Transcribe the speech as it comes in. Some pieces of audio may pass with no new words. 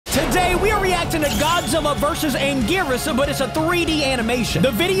Today, we are reacting to Godzilla vs. Anguirus, but it's a 3D animation.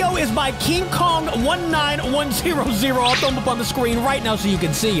 The video is by King Kong 19100. I'll throw him up on the screen right now so you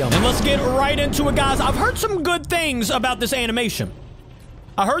can see him. And let's get right into it, guys. I've heard some good things about this animation.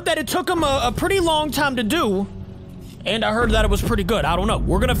 I heard that it took him a pretty long time to do, and I heard that it was pretty good. I don't know.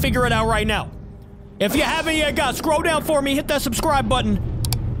 We're gonna figure it out right now. If you haven't yet, guys, scroll down for me, hit that subscribe button,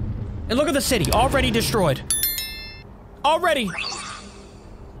 and look at the city, already destroyed. Already.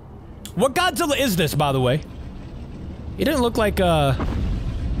 What Godzilla is this, by the way? He didn't look like,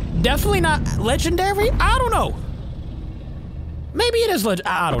 definitely not legendary? I don't know. Maybe it is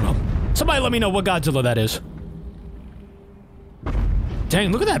I don't know. Somebody let me know what Godzilla that is.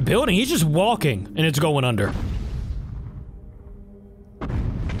 Dang, look at that building. He's just walking, and it's going under.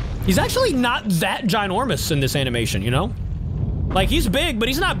 He's actually not that ginormous in this animation, you know? Like, he's big, but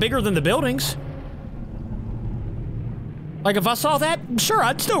he's not bigger than the buildings. Like, if I saw that, sure,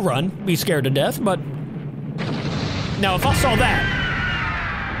 I'd still run, be scared to death, but... Now, if I saw that...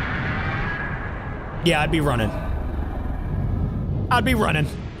 Yeah, I'd be running. I'd be running.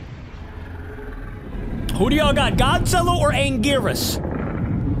 Who do y'all got, Godzilla or Anguirus?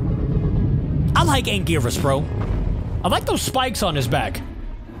 I like Anguirus, bro. I like those spikes on his back.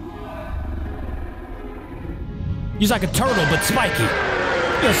 He's like a turtle, but spiky.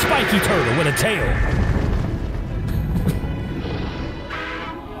 He's a spiky turtle with a tail.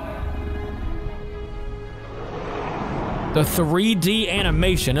 The 3D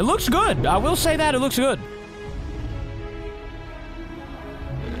animation. It looks good. I will say that. It looks good.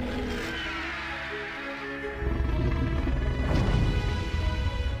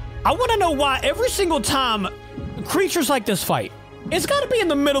 I want to know why every single time creatures like this fight, it's got to be in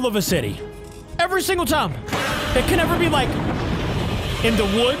the middle of a city. Every single time. It can never be like in the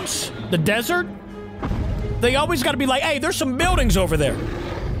woods, the desert. They always got to be like, hey, there's some buildings over there.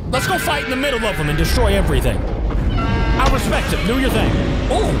 Let's go fight in the middle of them and destroy everything. I respect it. Do your thing.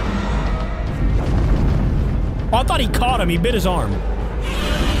 Ooh. Oh, I thought he caught him. He bit his arm. Ooh.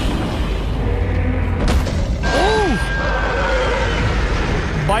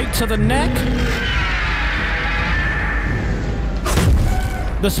 Bite to the neck.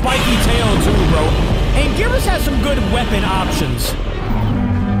 The spiky tail too, bro. Anguirus has some good weapon options.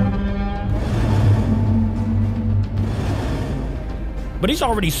 But he's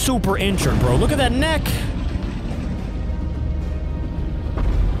already super injured, bro. Look at that neck.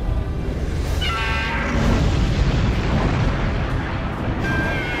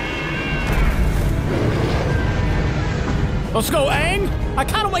 Let's go, Ang. I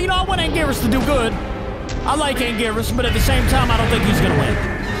kind of, you know, I want Anguirus to do good. I like Anguirus, but at the same time, I don't think he's gonna win.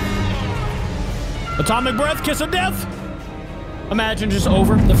 Atomic breath, kiss of death. Imagine just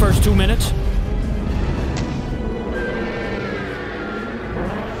over the first 2 minutes.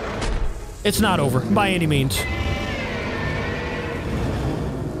 It's not over by any means.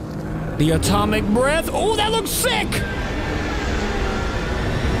 The atomic breath. Oh, that looks sick.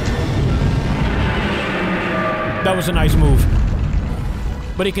 That was a nice move.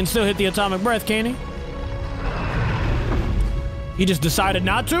 But he can still hit the atomic breath, can't he? He just decided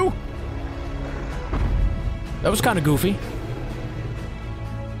not to? That was kind of goofy.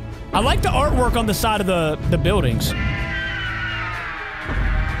 I like the artwork on the side of the buildings.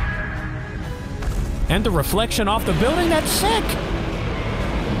 And the reflection off the building, that's sick.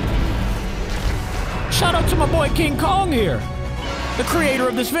 Shout out to my boy King Kong here, the creator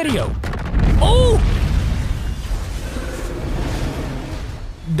of this video. Oh!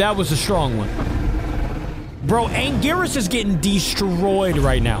 That was a strong one. Bro, Anguirus is getting destroyed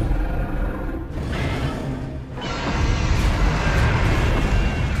right now.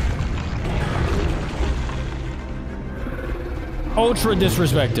 Ultra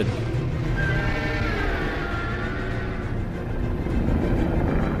disrespected.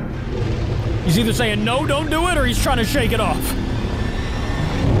 He's either saying, no, don't do it, or he's trying to shake it off.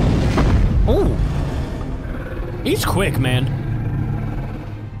 Ooh. He's quick, man.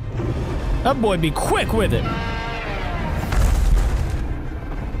 That boy be quick with it.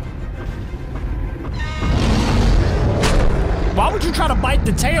 Why would you try to bite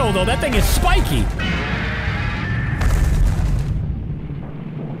the tail, though? That thing is spiky.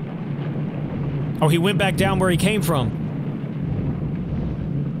 Oh, he went back down where he came from.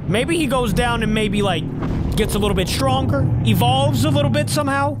 Maybe he goes down and maybe, like, gets a little bit stronger, evolves a little bit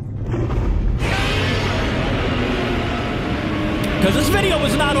somehow. Because this video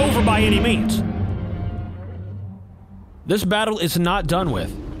is not over by any means. This battle is not done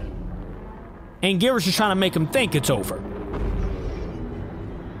with. Anguirus is trying to make him think it's over.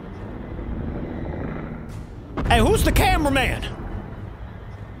 Hey, who's the cameraman?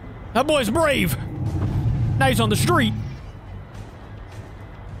 That boy's brave. Now he's on the street.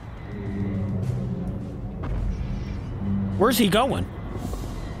 Where's he going?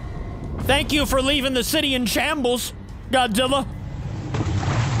 Thank you for leaving the city in shambles, Godzilla.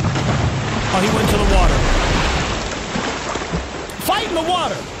 Oh, he went to the water. Fight in the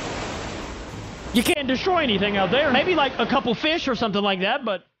water. You can't destroy anything out there. Maybe like a couple fish or something like that,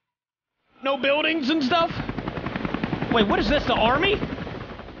 but no buildings and stuff. Wait, what is this, the army?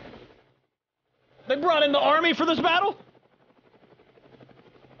 They brought in the army for this battle?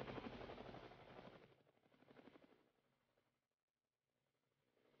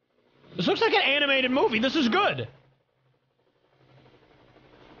 This looks like an animated movie. This is good.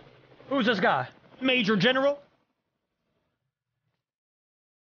 Who's this guy? Major General?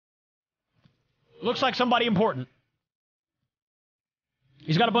 Looks like somebody important.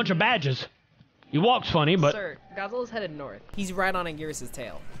 He's got a bunch of badges. He walks funny, but... Sir, Godzilla's headed north. He's right on Anguirus'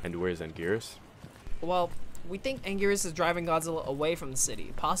 tail. And where's Anguirus? Well, we think Anguirus is driving Godzilla away from the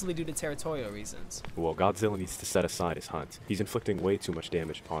city, possibly due to territorial reasons. Well, Godzilla needs to set aside his hunt. He's inflicting way too much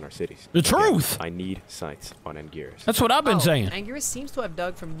damage upon our cities. The truth! Again, I need sights on Anguirus. That's what I've been saying. Anguirus seems to have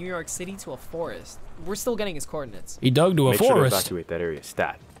dug from New York City to a forest. We're still getting his coordinates. He dug to a Make sure to forest. evacuate that area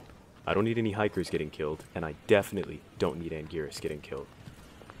stat. I don't need any hikers getting killed, and I definitely don't need Anguirus getting killed.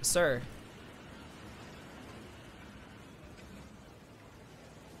 Sir.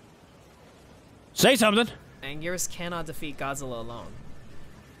 Say something. Anguirus cannot defeat Godzilla alone.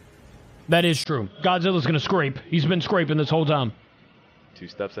 That is true. Godzilla's gonna scrape. He's been scraping this whole time. 2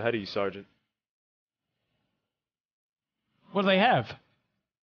 steps ahead of you, Sergeant. What do they have?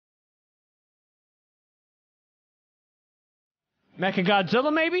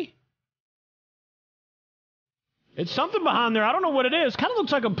 Mechagodzilla, maybe? It's something behind there. I don't know what it is. Kind of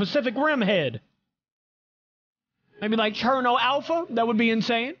looks like a Pacific Rim head. Maybe like Cherno Alpha? That would be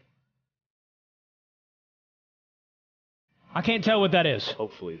insane. I can't tell what that is.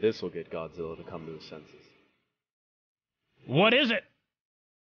 Hopefully this will get Godzilla to come to his senses. What is it?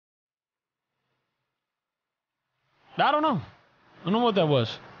 I don't know. I don't know what that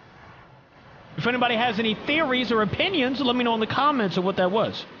was. If anybody has any theories or opinions, let me know in the comments of what that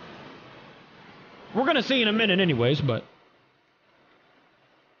was. We're going to see in a minute anyways, but...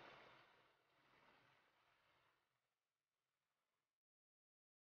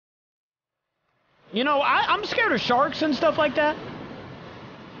 You know, I'm scared of sharks and stuff like that.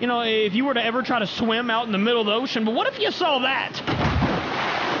 You know, if you were to ever try to swim out in the middle of the ocean, but what if you saw that?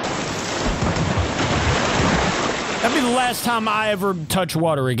 That'd be the last time I ever touch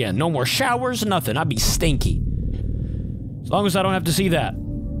water again. No more showers, nothing. I'd be stinky. As long as I don't have to see that.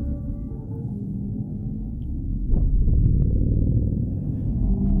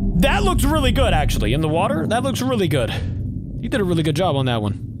 That looks really good, actually. In the water, that looks really good. You did a really good job on that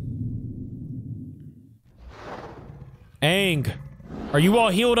one. Ang, are you all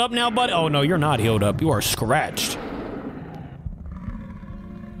healed up now, bud? Oh, no, you're not healed up. You are scratched.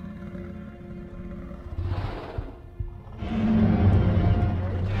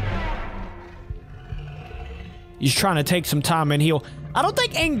 He's trying to take some time and heal. I don't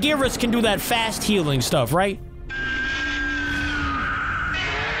think Anguirus can do that fast healing stuff, right?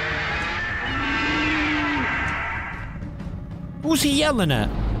 Who's he yelling at?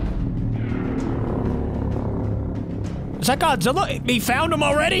 Is that Godzilla? He found him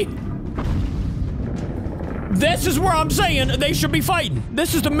already? This is where I'm saying they should be fighting.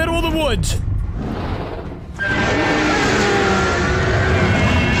 This is the middle of the woods.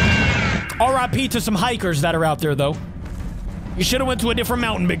 R.I.P. to some hikers that are out there, though. You should have went to a different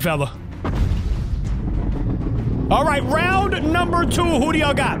mountain, big fella. All right, round number 2. Who do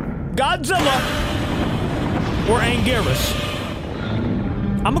y'all got? Godzilla or Anguirus?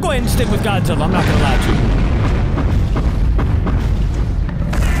 I'm gonna go ahead and stick with Godzilla. I'm not gonna lie to you.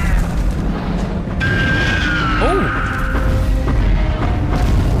 Oh.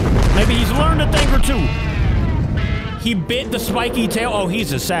 Maybe he's learned a thing or two. He bit the spiky tail. Oh,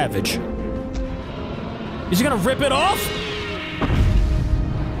 he's a savage. Is he gonna rip it off?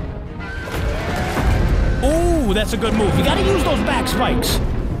 Ooh, that's a good move. You gotta use those back spikes.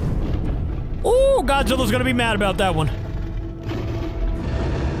 Ooh, Godzilla's gonna be mad about that one.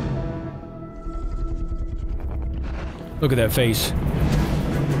 Look at that face.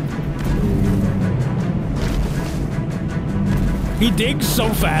 He digs so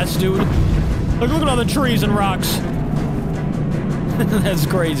fast, dude. Look at all the trees and rocks. That's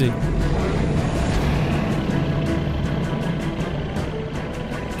crazy.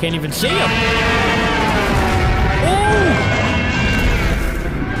 Can't even see him. Oh!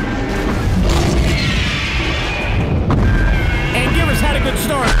 Anguirus had a good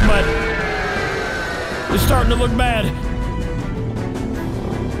start, but It's starting to look bad.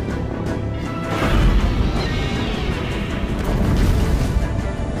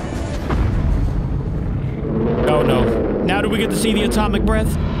 Oh no. Now do we get to see the atomic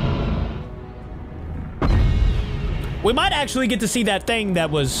breath? We might actually get to see that thing that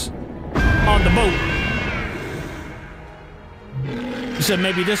was on the boat. You said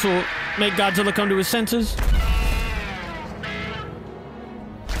maybe this will make Godzilla come to his senses?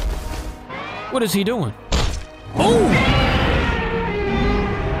 What is he doing? Oh!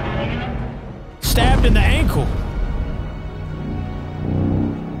 Stabbed in the ankle.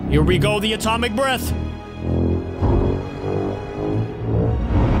 Here we go, the atomic breath.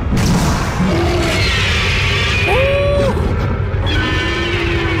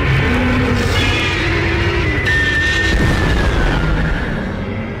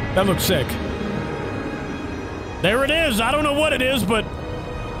 That looks sick. There it is. I don't know what it is, but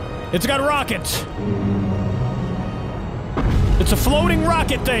it's got rockets. It's a floating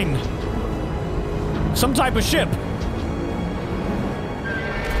rocket thing. Some type of ship.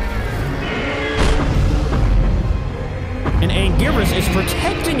 And Anguirus is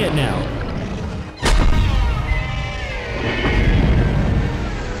protecting it now.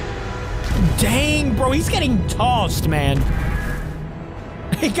 Dang, bro, he's getting tossed, man.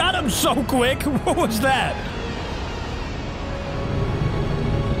 He got him so quick. What was that?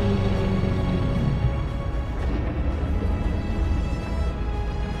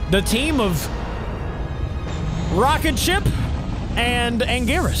 The team of Rocket Ship and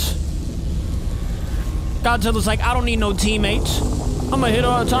Anguirus. Godzilla's like, I don't need no teammates. I'm gonna hit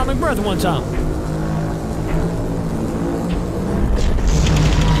an atomic breath one time.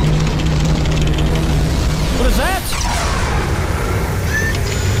 What is that?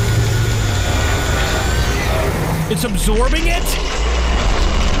 It's absorbing it?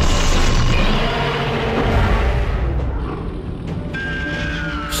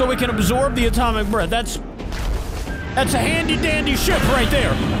 So we can absorb the atomic breath. That's a handy-dandy ship right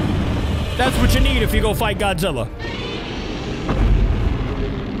there. That's what you need if you go fight Godzilla.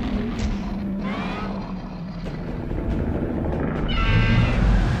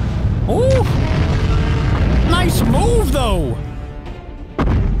 Ooh! Nice move, though!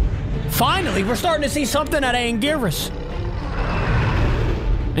 Finally, we're starting to see something at Anguirus.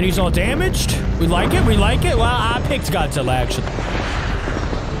 And he's all damaged. We like it, we like it. Well, I picked Godzilla, actually.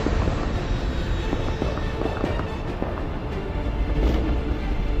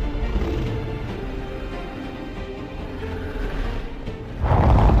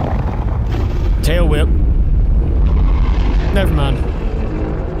 Tail whip. Never mind.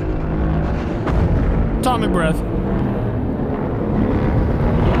 Atomic breath.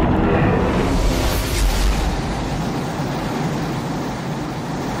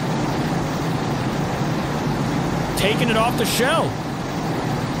 Taking it off the shell.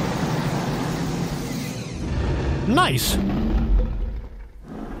 Nice.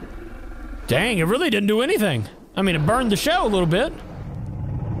 Dang, it really didn't do anything. I mean, it burned the shell a little bit.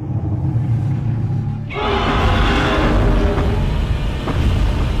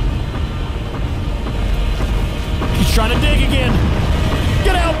 He's trying to dig again.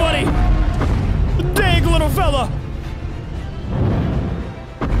 Get out, buddy. Dig, little fella.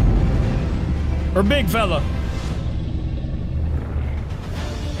 Or big fella.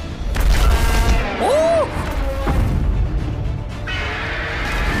 Ooh!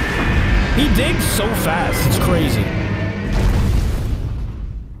 He digs so fast, it's crazy.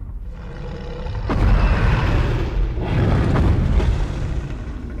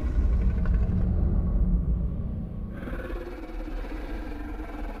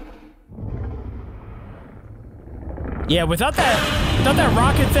 Yeah, without that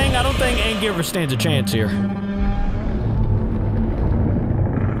rocket thing, I don't think Anguirus stands a chance here.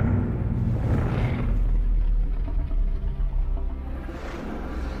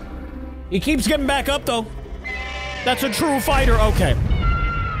 He keeps getting back up, though. That's a true fighter. Okay.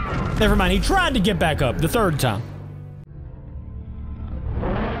 Never mind. He tried to get back up the third time.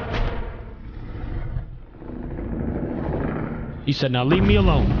 He said, now leave me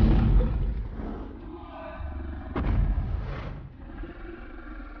alone.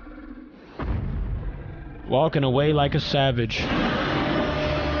 Walking away like a savage.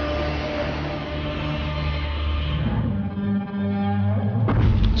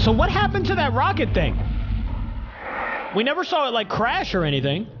 So what happened to that rocket thing? We never saw it like crash or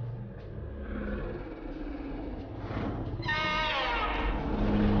anything.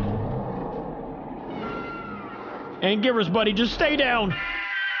 Anguirus, buddy, just stay down.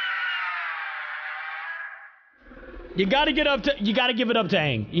 You gotta give it up to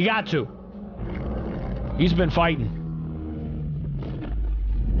Aang. You got to. He's been fighting.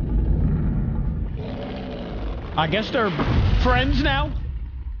 I guess they're friends now?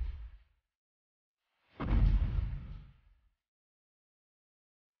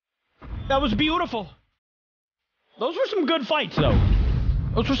 That was beautiful. Those were some good fights, though.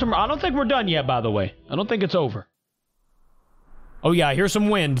 Those were some... I don't think we're done yet, by the way. I don't think it's over. Oh, yeah, I hear some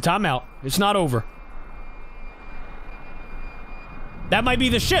wind. Time out. It's not over. That might be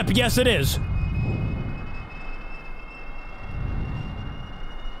the ship. Yes, it is.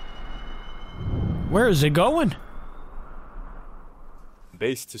 Where is it going?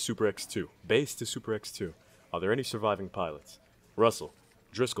 Base to Super X2. Base to Super X2. Are there any surviving pilots? Russell,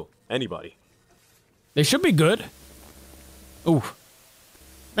 Driscoll, anybody? They should be good. Ooh.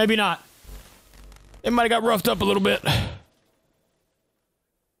 Maybe not. They might have got roughed up a little bit.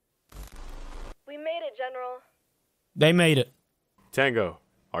 We made it, General. They made it. Tango,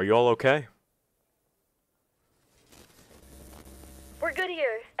 are you all okay? We're good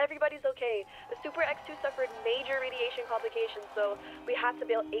here. Everybody's okay. The Super X2 suffered major radiation complications, so we had to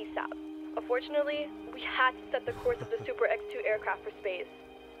bail ASAP. Unfortunately, we had to set the course of the Super X2 aircraft for space.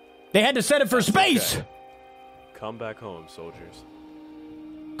 They had to set it for space! Okay. Come back home, soldiers.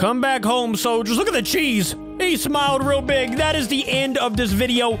 Come back home, soldiers. Look at the cheese. He smiled real big. That is the end of this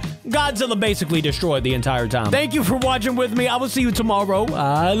video. Godzilla basically destroyed the entire time. Thank you for watching with me. I will see you tomorrow.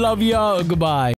 I love y'all. Goodbye.